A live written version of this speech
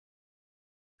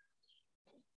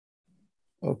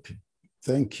Okay,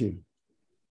 thank you.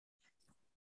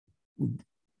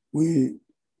 We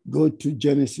go to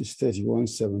Genesis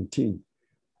 31:17.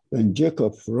 Then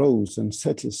Jacob rose and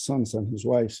set his sons and his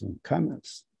wives on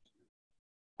camels,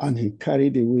 and he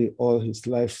carried away all his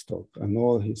livestock and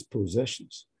all his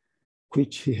possessions,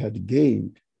 which he had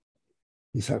gained,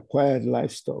 his acquired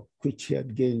livestock, which he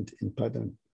had gained in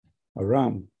Paddan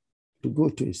Aram, to go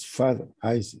to his father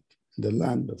Isaac in the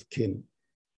land of Canaan.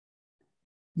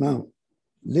 Now,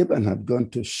 Laban had gone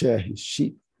to share his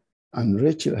sheep, and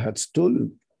Rachel had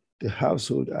stolen the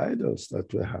household idols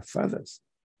that were her father's.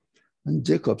 And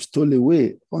Jacob stole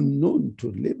away unknown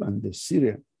to Laban the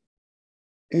Syrian,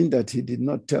 in that he did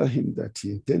not tell him that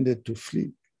he intended to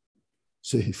flee.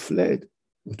 So he fled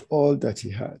with all that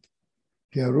he had.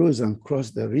 He arose and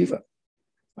crossed the river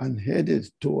and headed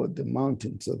toward the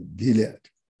mountains of Gilead.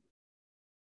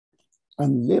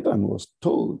 And Laban was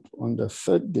told on the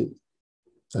third day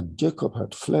that Jacob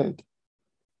had fled.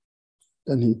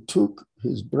 Then he took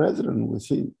his brethren with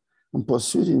him and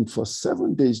pursued him for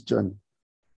 7 days' journey.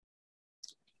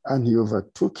 And he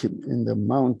overtook him in the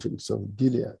mountains of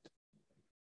Gilead.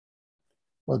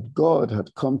 But God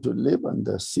had come to Laban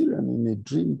the Syrian in a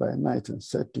dream by night and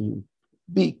said to him,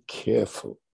 "Be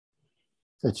careful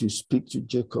that you speak to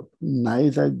Jacob,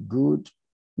 neither good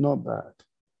nor bad."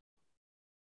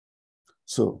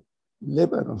 So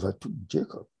Laban overtook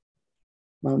Jacob.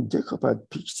 Now Jacob had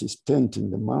pitched his tent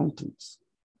in the mountains,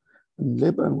 and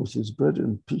Laban with his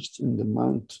brethren pitched in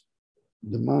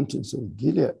the mountains of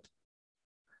Gilead.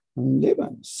 And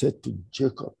Laban said to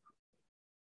Jacob,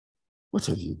 "What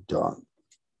have you done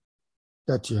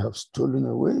that you have stolen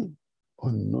away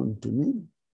unknown to me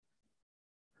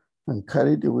and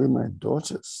carried away my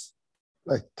daughters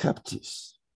like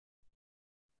captives,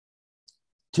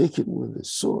 taken with the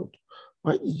sword?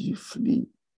 Why did you flee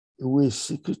away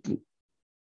secretly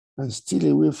and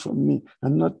steal away from me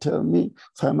and not tell me?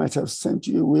 For I might have sent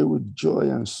you away with joy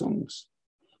and songs,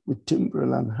 with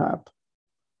timbrel and harp.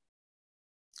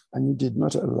 And you did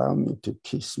not allow me to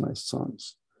kiss my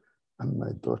sons and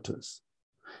my daughters.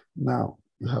 Now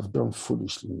you have done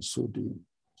foolishly in so doing.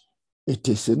 It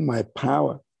is in my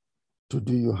power to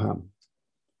do you harm.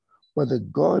 But the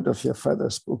God of your father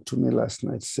spoke to me last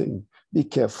night, saying, be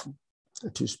careful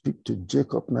that you speak to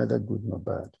Jacob neither good nor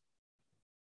bad.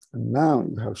 And now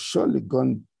you have surely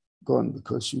gone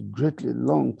because you greatly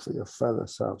long for your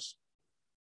father's house.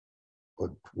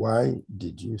 But why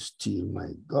did you steal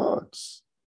my gods?"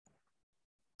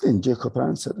 Then Jacob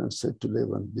answered and said to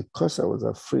Laban, "Because I was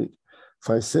afraid,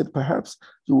 for I said, perhaps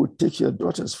you would take your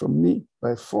daughters from me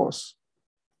by force.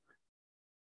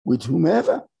 With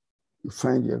whomever you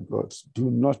find your gods, do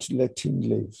not let him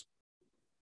live.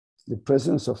 In the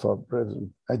presence of our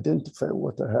brethren, identify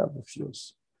what I have of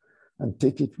yours and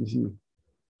take it with you."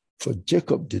 For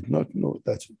Jacob did not know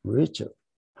that Rachel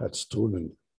had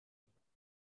stolen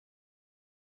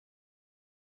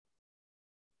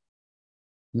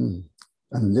it.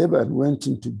 And Laban went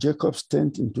into Jacob's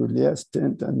tent, into Leah's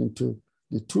tent, and into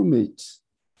the two maids'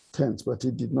 tents, but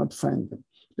he did not find them.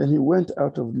 Then he went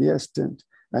out of Leah's tent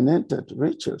and entered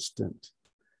Rachel's tent.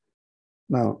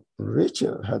 Now,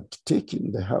 Rachel had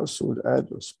taken the household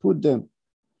idols, put them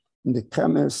in the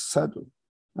camel's saddle,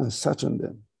 and sat on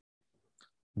them.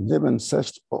 And Laban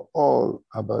searched all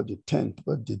about the tent,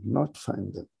 but did not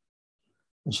find them.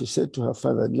 And she said to her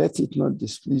father, "Let it not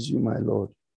displease you, my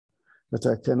lord, that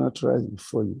I cannot rise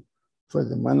before you, for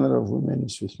the manner of women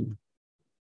is with me."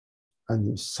 And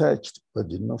he searched, but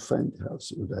did not find the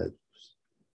household idols.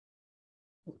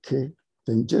 Okay,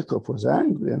 then Jacob was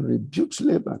angry and rebuked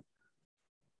Laban.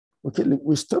 Okay,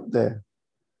 we stop there.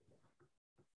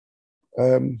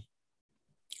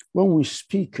 When we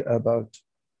speak about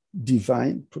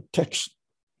divine protection,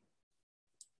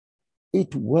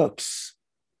 it works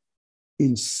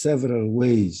in several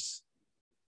ways.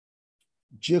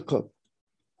 Jacob,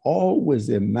 always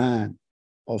a man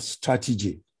of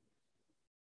strategy,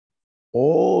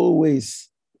 always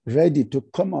ready to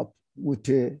come up with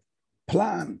a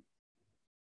plan.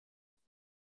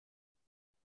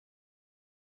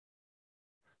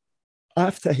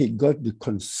 After he got the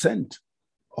consent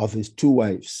of his two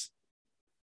wives,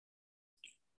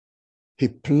 he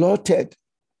plotted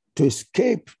to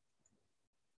escape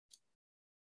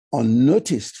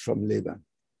unnoticed from Laban.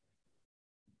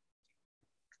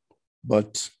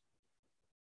 But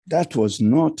that was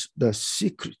not the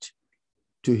secret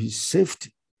to his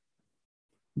safety.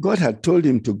 God had told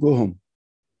him to go home.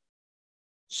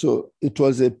 So it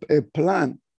was a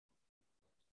plan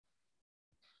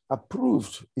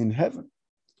approved in heaven,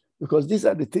 because these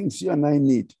are the things you and I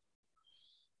need.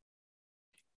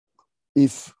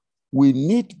 If We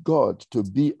need God to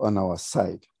be on our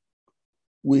side.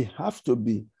 We have to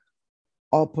be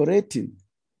operating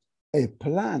a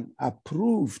plan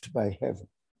approved by heaven.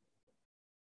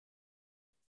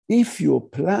 If your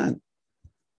plan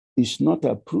is not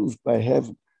approved by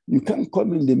heaven, you can't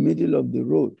come in the middle of the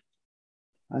road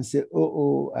and say,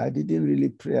 oh, I didn't really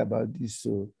pray about this,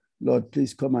 so Lord,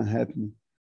 please come and help me.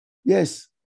 Yes,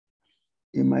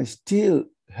 it might still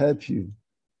help you.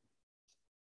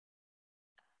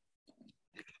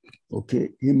 Okay,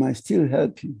 he might still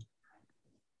help you.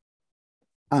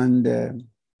 And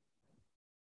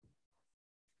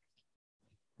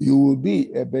you will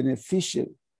be a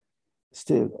beneficiary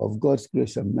still of God's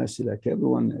grace and mercy like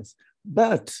everyone else.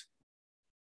 But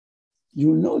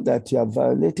you know that you have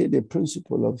violated the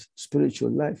principle of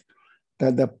spiritual life,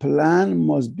 that the plan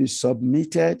must be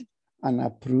submitted and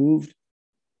approved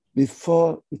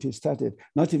before it is started.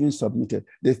 Not even submitted.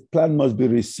 The plan must be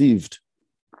received,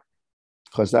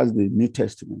 because that's the New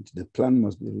Testament. The plan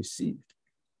must be received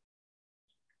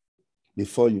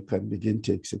before you can begin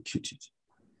to execute it.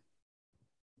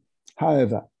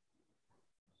 However,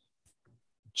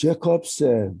 Jacob's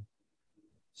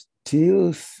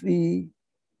stealthy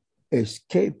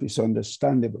escape is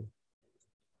understandable,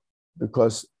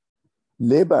 because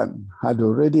Laban had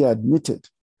already admitted,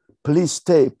 please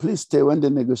stay when they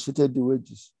negotiated the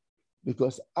wages,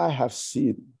 because I have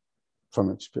seen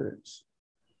from experience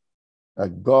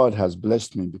that God has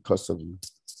blessed me because of you.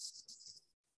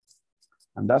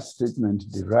 And that statement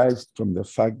derives from the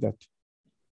fact that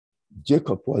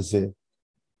Jacob was a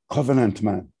covenant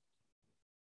man.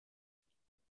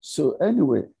 So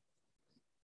anyway,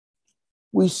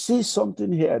 we see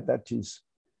something here that is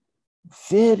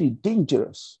very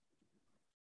dangerous,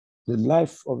 the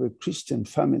life of a Christian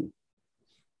family,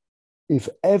 if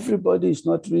everybody is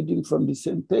not reading from the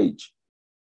same page.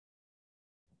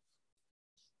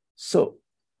 So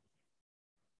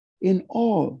in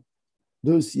all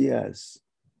those years,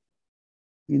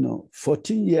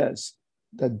 14 years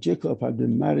that Jacob had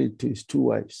been married to his two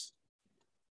wives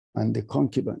and the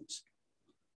concubines,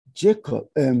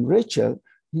 Rachel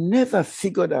never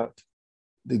figured out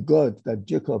the God that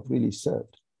Jacob really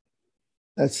served,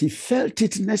 that he felt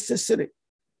it necessary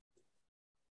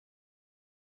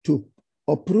to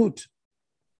uproot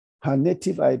her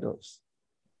native idols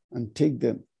and take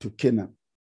them to Canaan.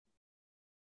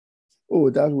 Oh,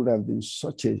 that would have been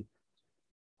such a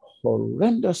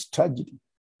horrendous tragedy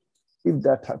if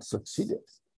that had succeeded.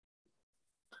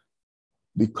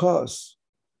 Because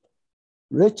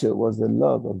Rachel was the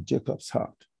love of Jacob's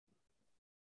heart,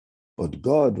 but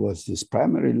God was his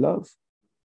primary love.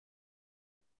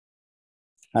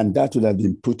 And that would have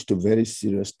been put to very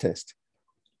serious test.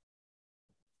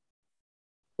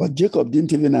 But Jacob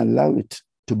didn't even allow it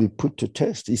to be put to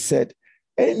test. He said,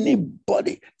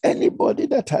 anybody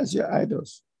that has your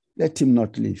idols, let him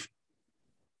not live.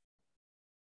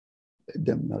 Let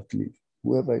them not live,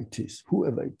 whoever it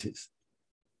is.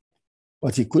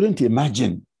 But he couldn't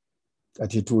imagine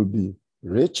that it would be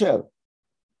Rachel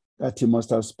that he must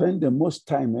have spent the most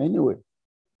time anyway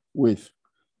with.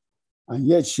 And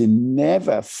yet she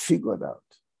never figured out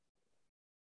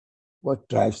what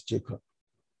drives Jacob.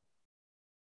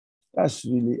 That's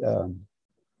really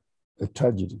a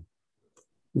tragedy.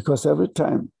 Because every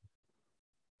time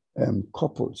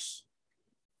couples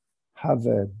have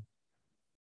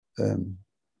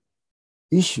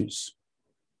issues,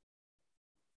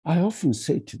 I often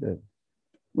say to them,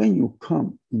 when you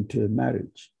come into a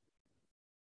marriage,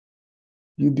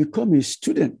 you become a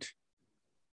student.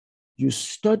 You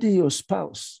study your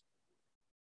spouse.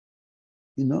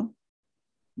 You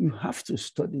have to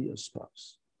study your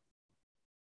spouse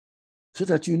so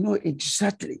that you know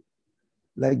exactly,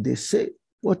 like they say,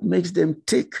 what makes them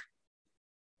tick.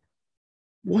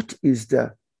 What is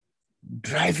the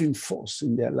driving force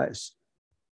in their lives?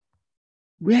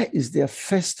 Where is their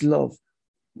first love?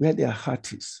 Where their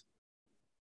heart is?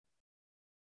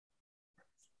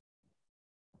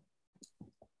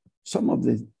 Some of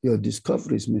your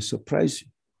discoveries may surprise you.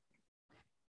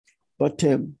 But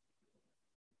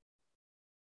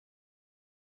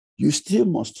you still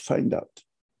must find out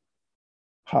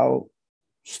how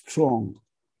strong,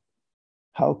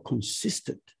 how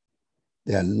consistent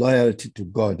their loyalty to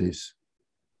God is.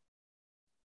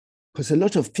 Because a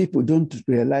lot of people don't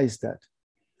realize that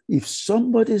if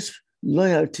somebody's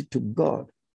loyalty to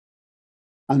God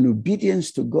and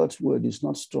obedience to God's word is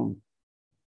not strong,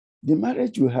 the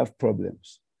marriage will have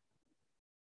problems.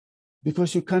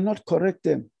 Because you cannot correct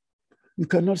them. You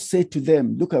cannot say to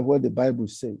them, look at what the Bible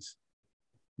says.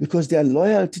 Because their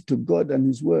loyalty to God and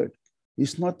his word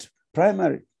is not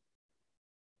primary.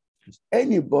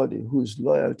 Anybody whose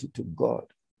loyalty to God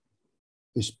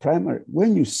is primary.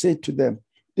 When you say to them,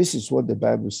 this is what the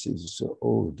Bible says, you say,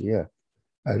 oh dear,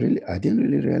 I didn't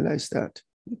really realize that.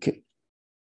 Okay,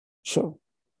 sure.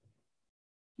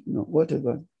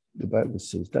 Whatever the Bible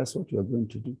says, that's what you're going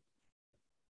to do.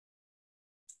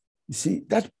 You see,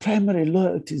 that primary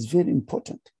loyalty is very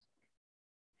important.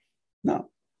 Now,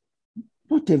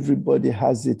 not everybody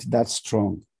has it that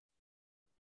strong.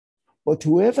 But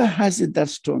whoever has it that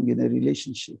strong in a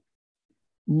relationship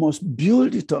must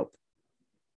build it up,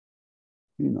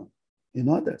 in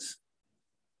others.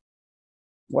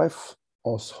 Wife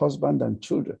or husband and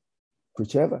children,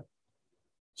 whichever,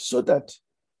 so that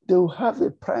they will have a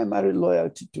primary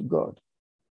loyalty to God.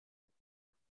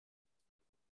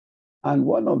 And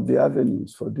one of the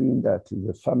avenues for doing that is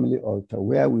the family altar,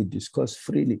 where we discuss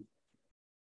freely.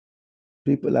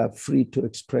 People are free to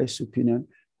express opinion.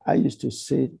 I used to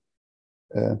say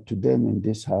to them in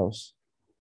this house,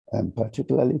 and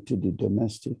particularly to the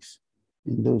domestics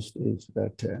in those days,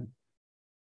 that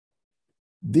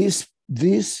this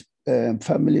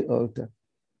family altar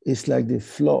is like the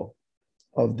floor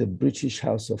of the British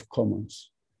House of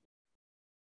Commons.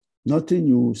 Nothing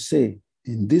you say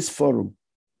in this forum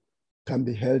can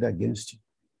be held against you.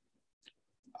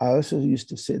 I also used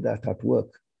to say that at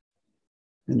work,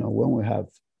 when we have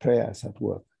prayers at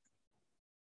work.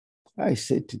 I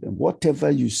say to them, whatever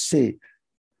you say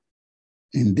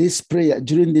in this prayer,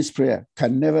 during this prayer,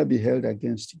 can never be held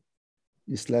against you.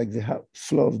 It's like the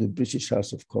floor of the British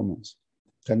House of Commons.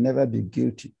 Can never be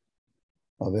guilty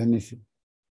of anything.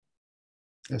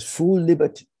 There's full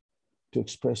liberty to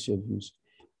express your views.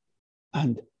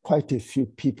 And quite a few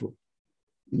people,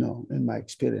 in my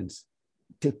experience,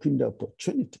 taking the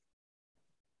opportunity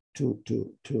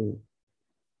to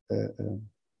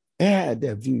air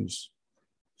their views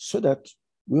so that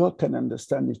we all can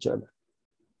understand each other.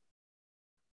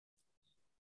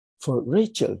 For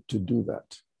Rachel to do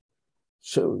that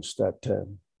shows that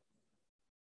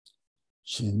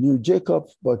she knew Jacob,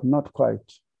 but not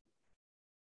quite.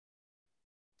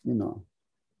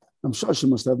 I'm sure she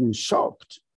must have been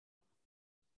shocked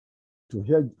to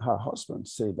hear her husband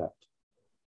say that.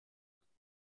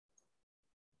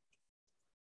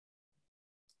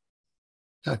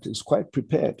 That is quite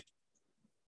prepared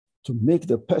to make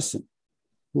the person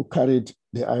who carried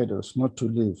the idols not to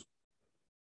live.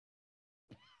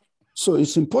 So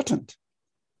it's important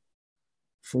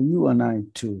for you and I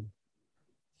to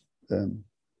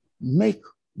make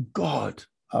God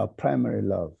our primary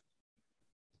love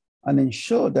and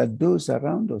ensure that those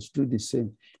around us do the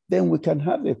same. Then we can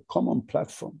have a common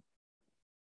platform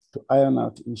to iron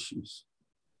out issues.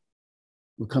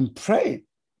 We can pray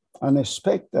and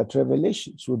expect that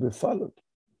revelations will be followed.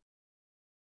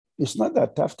 It's not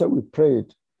that after we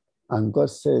prayed and God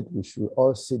said we should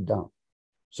all sit down,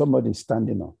 somebody's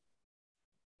standing up.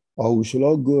 Or we should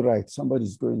all go right,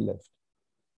 somebody's going left.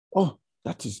 Oh,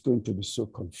 that is going to be so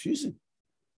confusing.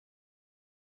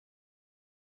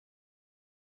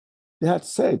 They had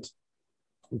said,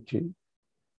 okay,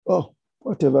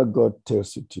 whatever God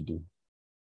tells you to do.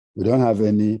 We don't have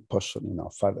any portion in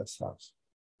our Father's house.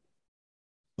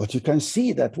 But you can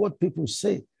see that what people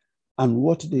say and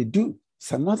what they do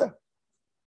is another.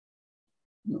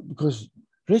 Because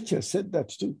Rachel said that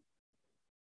too.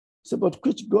 So, but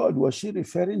which God was she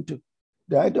referring to?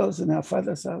 The idols in her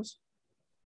father's house?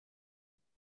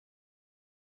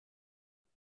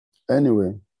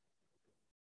 Anyway,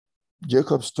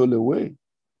 Jacob stole away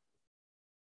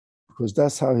because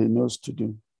that's how he knows to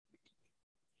do.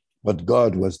 But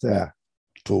God was there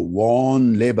to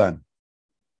warn Laban.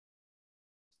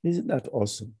 Isn't that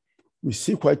awesome? We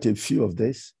see quite a few of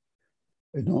this.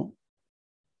 God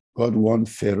warned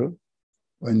Pharaoh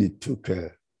when he took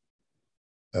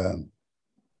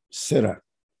Sarah.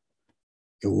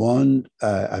 He warned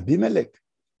Abimelech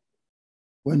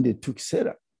when they took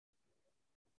Sarah.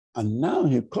 And now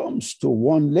he comes to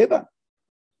warn Laban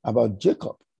about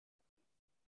Jacob.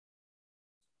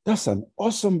 That's an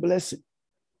awesome blessing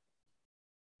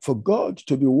for God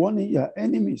to be warning your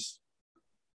enemies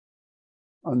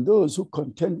and those who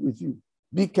contend with you.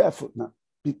 Be careful now.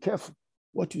 Be careful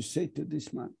what you say to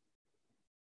this man.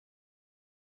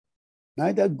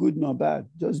 Neither good nor bad.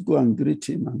 Just go and greet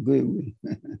him and go away.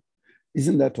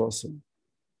 Isn't that awesome?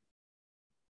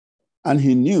 And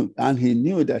he knew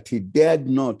that he dared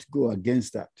not go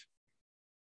against that.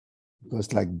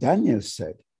 Because like Daniel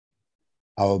said,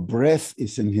 our breath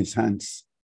is in his hands.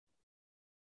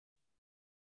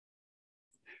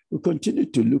 We'll continue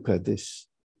to look at this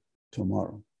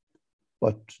tomorrow.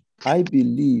 But I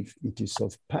believe it is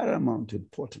of paramount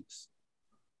importance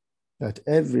that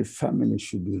every family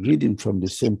should be reading from the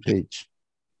same page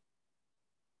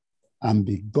and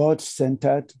be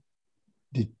God-centered,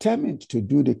 determined to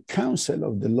do the counsel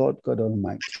of the Lord God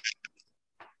Almighty,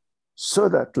 so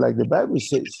that, like the Bible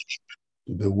says,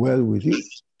 to be well with you,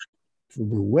 to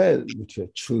be well with your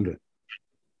children.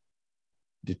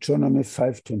 Deuteronomy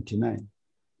 5:29.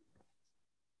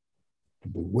 To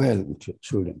be well with your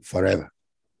children forever.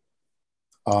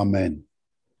 Amen.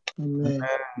 Amen.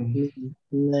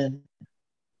 Amen.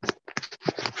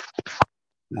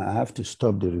 Now I have to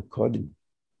stop the recording.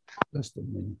 Just a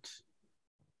minute.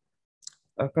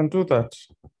 I can do that.